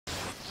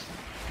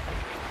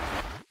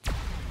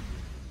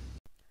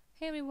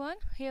Hey everyone,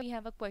 here we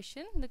have a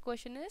question. The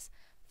question is,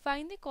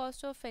 find the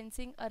cost of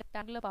fencing a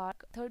rectangular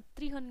park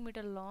 300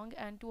 meter long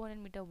and 200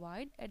 meter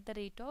wide at the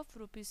rate of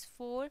rupees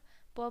 4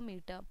 per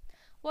meter.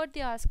 What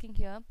they're asking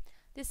here,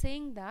 they're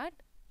saying that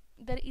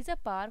there is a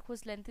park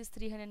whose length is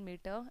 300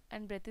 meter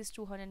and breadth is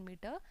 200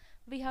 meter.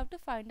 We have to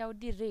find out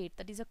the rate,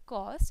 that is a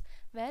cost,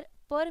 where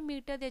per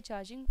meter they're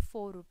charging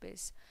 4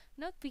 rupees.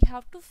 Now we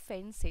have to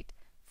fence it.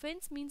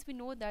 Fence means we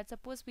know that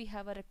suppose we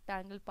have a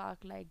rectangle park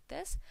like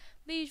this,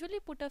 we usually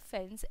put a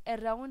fence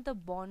around the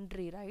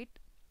boundary, right?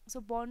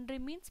 So boundary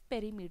means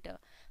perimeter.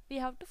 We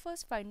have to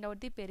first find out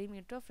the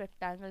perimeter of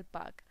rectangle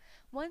park.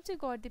 Once we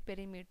got the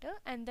perimeter,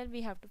 and then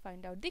we have to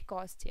find out the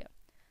cost here.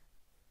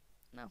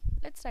 Now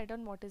let's write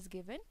down what is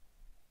given.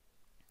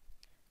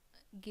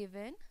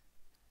 Given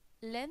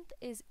length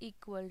is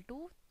equal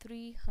to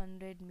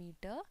 300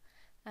 meter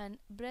and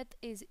breadth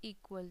is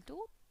equal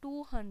to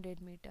 200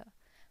 meter.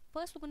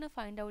 First we're going to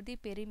find out the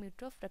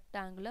perimeter of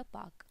rectangular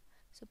park.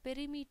 So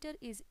perimeter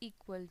is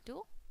equal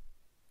to,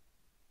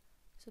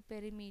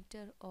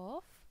 perimeter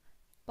of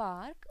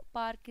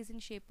park is in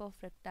shape of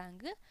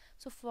rectangle,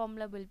 so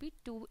formula will be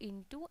 2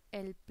 into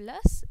L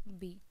plus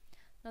B.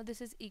 Now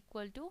this is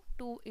equal to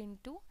 2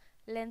 into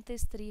length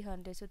is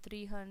 300, so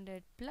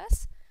 300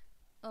 plus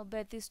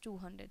breadth is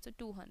 200, so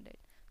 200.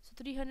 So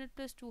 300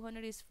 plus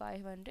 200 is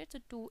 500, so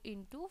 2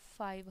 into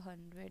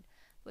 500,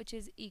 which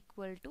is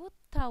equal to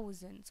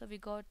 1000. So we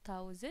got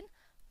 1000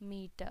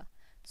 meter.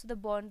 So the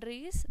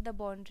boundary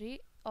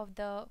of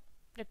the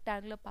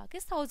rectangular park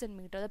is 1000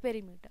 meter, the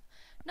perimeter.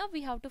 Now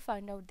we have to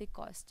find out the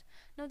cost.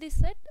 Now they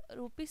said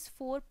rupees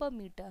 4 per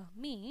meter,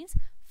 means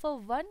for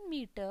 1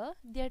 meter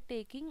they are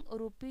taking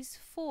rupees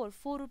 4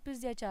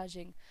 rupees they are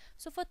charging.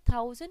 So for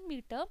 1000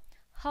 meter,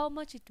 how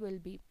much it will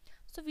be?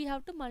 So we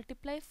have to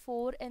multiply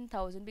 4 and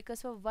 1000,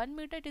 because for 1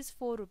 meter it is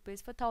 4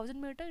 rupees, for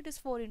 1000 meter it is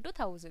 4 into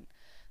 1000.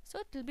 So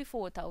it will be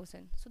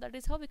 4000. So that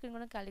is how we can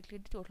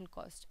calculate the total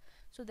cost.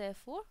 So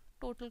therefore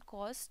total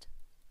cost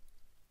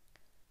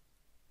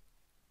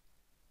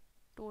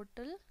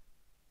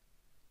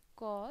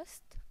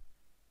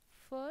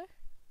for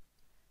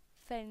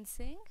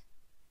fencing,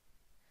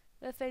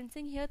 we're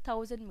fencing here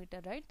 1000 meter,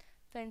 right?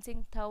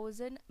 Fencing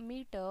 1000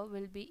 meter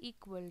will be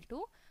equal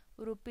to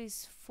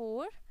rupees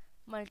 4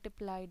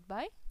 multiplied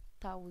by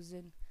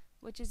 1000,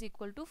 which is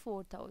equal to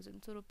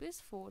 4000. So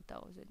rupees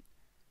 4000.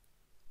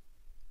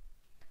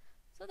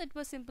 So that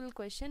was simple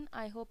question.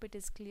 I hope it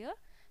is clear.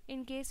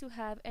 In case you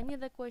have any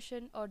other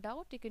question or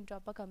doubt, you can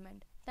drop a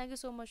comment. Thank you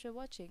so much for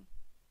watching.